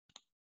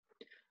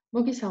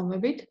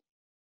მოგესალმებით.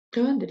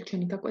 დღევანდელი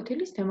ჩვენი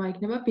გაკვეთილის თემა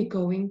იქნება be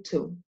going to.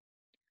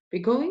 Be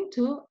going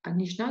to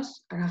ნიშნავს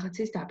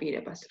რაღაცის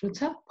დაპირებას,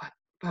 როცა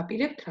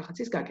ვაპირებთ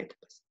რაღაცის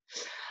გაკეთებას.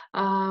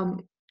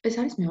 ეს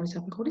არის მეორე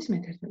საფეხურის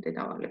მე-11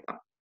 დავალება.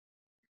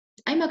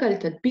 აი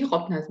მაგალითად, be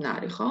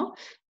ყოფნაზნარი, ხო?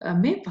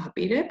 მე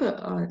ვაპირებ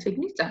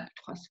წიგნის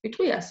წაკითხვას.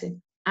 ვიტყვი ასე: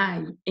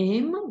 I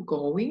am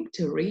going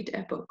to read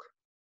a book.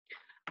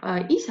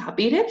 ის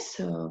აპირებს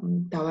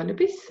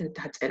დავალების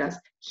დაწერას.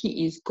 He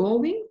is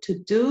going to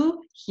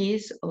do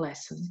his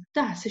lesson.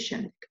 და ასე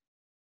შემდეგ.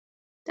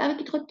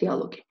 დავიკითხოთ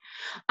დიალოგი.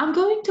 I'm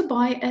going to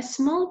buy a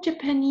small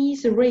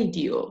Japanese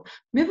radio.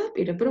 მე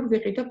ვაპირებ რომ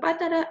ვიყიდო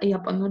პატარა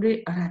იაპონური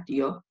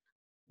რადიო.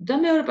 და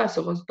მეორე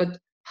პასუხობს, but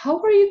how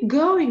are you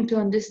going to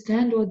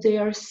understand what they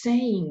are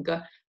saying?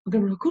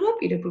 მაგრამ როგორ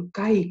ვაპირებ რომ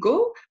გაიგო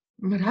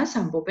რას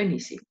ამბობენ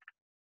ისინი?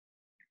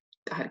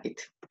 კარგით.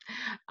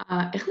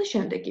 ეხლა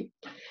შემდეგი.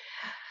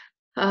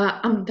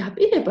 ამ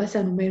დაპირებას,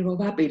 ანუ მე რო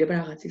ვაპირებ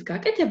რაღაცის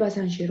გაკეთებას,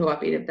 ან შე რო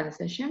ვაპირებ და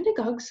ასე შემდეგ,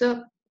 აქვს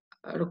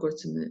როგორც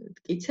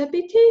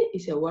მტკიცებითი,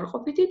 ისე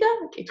უარყოფითი და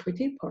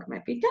კითხვითი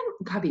ფორმები და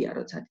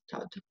გავიაროთ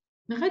სათითაოდ.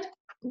 ნახეთ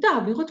და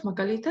ავიღოთ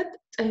მაგალითად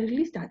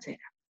წერილის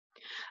დაწერა.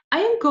 I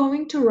am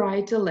going to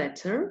write a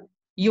letter.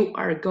 You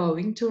are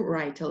going to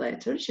write a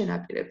letter. შენ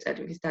აპირებ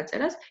წერილის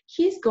დაწერას.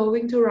 He is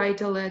going to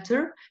write a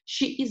letter.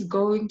 She is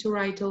going to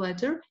write a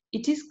letter.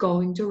 It is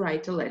going to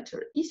write a letter.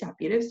 ის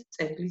აპირებს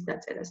წერილის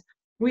დაწერას.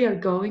 We are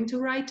going to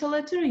write a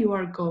letter, you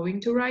are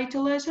going to write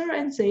a letter,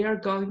 and they are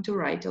going to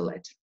write a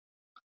letter.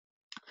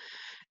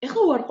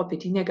 ეხლა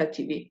უარყოფითი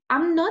ნეგატივი.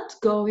 I'm not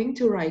going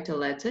to write a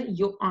letter,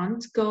 you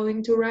aren't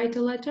going to write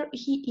a letter,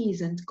 he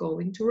isn't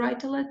going to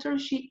write a letter,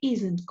 she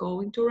isn't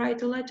going to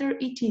write a letter,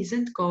 it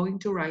isn't going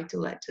to write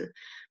a letter.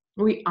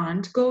 We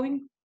aren't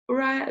going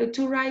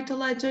to write a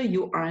letter,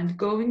 you aren't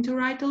going to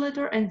write a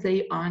letter, and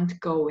they aren't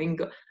going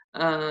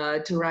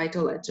to write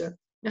a letter.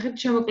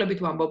 ნახეთ შემოკლებით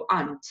ვამბობ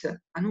aren't,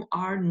 ანუ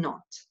are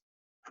not.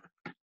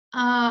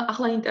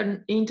 ახლა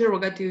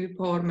ინტერროგატივი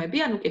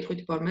ფორმები, ანუ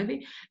კითხვითი ფორმები.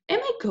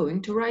 Am I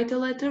going to write a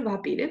letter?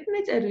 ვაპირებ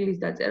მე წერილის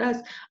დაწერას.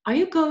 Are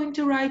you going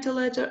to write a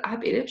letter?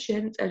 აპირებ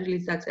შენ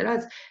წერილის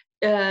დაწერას.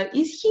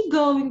 Is he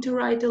going to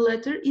write a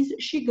letter? Is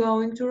she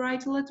going to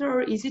write a letter?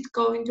 Or is it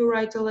going to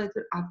write a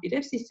letter?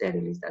 აპირებს ის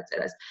წერილის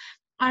დაწერას.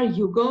 Are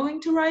you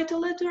going to write a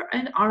letter?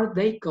 And are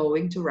they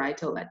going to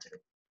write a letter?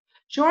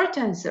 Short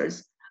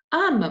answers.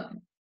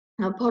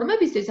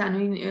 ფორმებისთვის, ანუ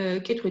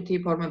კითხვითი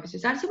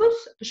ფორმებისთვის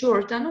არსებობს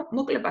short, ანუ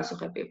მოკლე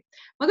პასუხები.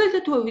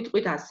 მაგალითად, თუ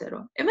ვიტყვით ასე,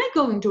 რომ Am I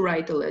going to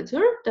write a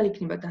letter? და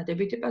იქნება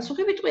დადებითი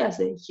პასუხი, ვიტყვი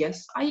ასე,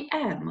 Yes, I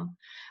am.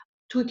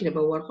 თუ იქნება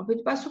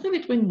უარყოფითი პასუხი,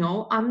 ვიტყვი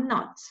No, I'm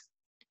not.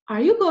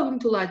 Are you going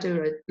to write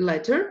a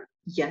letter?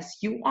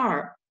 Yes, you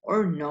are.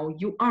 Or no,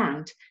 you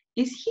aren't.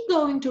 Is he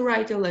going to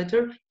write a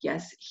letter?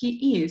 Yes,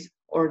 he is.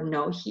 Or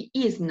no, he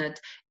isn't.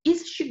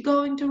 Is she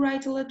going to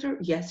write a letter?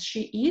 Yes,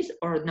 she is.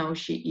 Or no,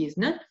 she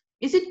isn't.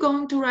 Is it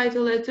going to write a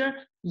letter?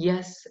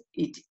 Yes,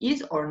 it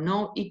is, or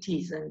no, it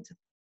isn't.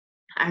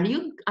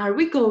 Are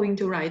we going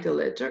to write a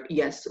letter?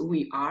 Yes,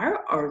 we are,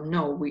 or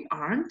no, we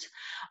aren't.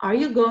 Are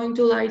you going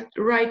to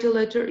write a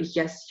letter?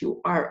 Yes, you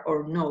are,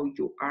 or no,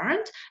 you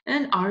aren't.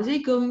 And are they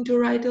going to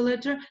write a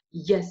letter?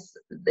 Yes,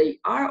 they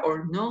are,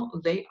 or no,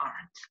 they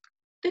aren't.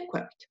 The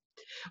quote.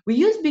 We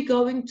use be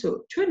going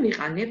to. ჩვენ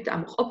ვიყენებთ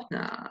ამ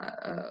ყოფნა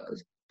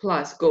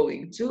plus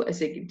going to,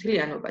 ესე იგი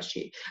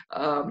მთლიანობაში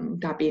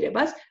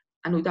დაპირებას.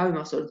 ანუ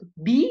დავიმახსოვროთ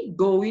be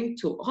going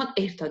to, ხო,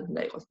 ერთად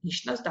უნდა იყოს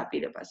ნიშნავს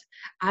დაპირებას.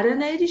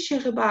 არანაირი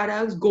შეხება არ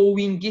აქვს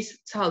going-ის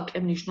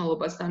ცალკე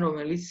მნიშვნელობასთან,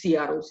 რომელიც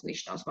სიარულს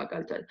ნიშნავს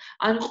მაგალითად.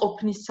 ან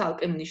ყოფნის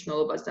ცალკე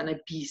მნიშვნელობასთან, ან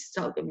be-ის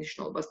ცალკე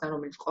მნიშვნელობასთან,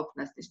 რომელიც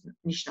ყოფნას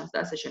ნიშნავს და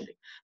ასე შემდეგ.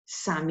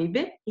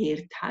 სამივე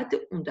ერთად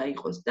უნდა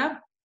იყოს და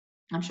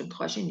ამ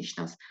შემთხვევაში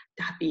ნიშნავს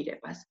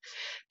დაპირებას.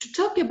 To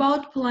talk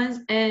about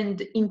plans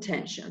and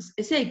intentions.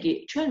 ესე იგი,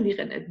 ჩვენ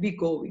ვიყენებთ be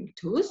going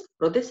to-ს,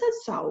 როდესაც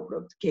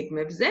საუბრობთ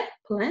გეგმებზე,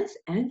 plans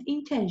and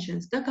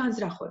intentions და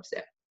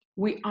განზრახვებზე.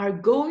 We are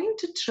going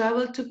to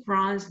travel to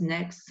France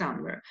next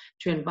summer.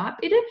 ჩვენ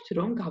ვაპირებთ,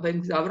 რომ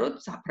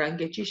გავემგზავროთ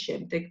საფრანგეთში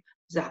შემდეგ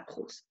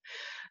ზაფხულს.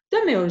 და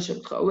მეორე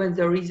შემთხვევა, when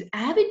there is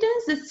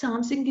evidence that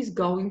something is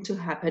going to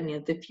happen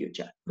in the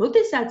future.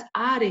 როდესაც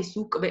არის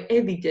უკვე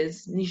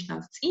evidence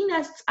ნიშნავს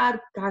წინასწარ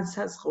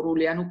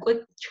განსაზღვრული, ანუ უკვე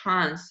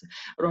ჩანს,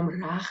 რომ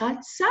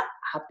რაღაცა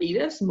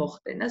აპირებს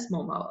მოხდენას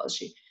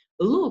მომავალში.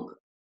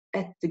 Look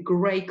at the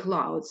grey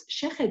clouds.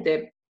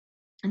 შეხედე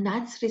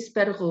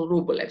ნაცრისფერ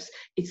ღრუბლებს.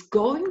 It's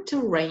going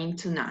to rain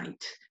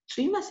tonight.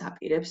 წვიმას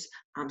აპირებს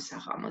ამ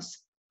საღამოს.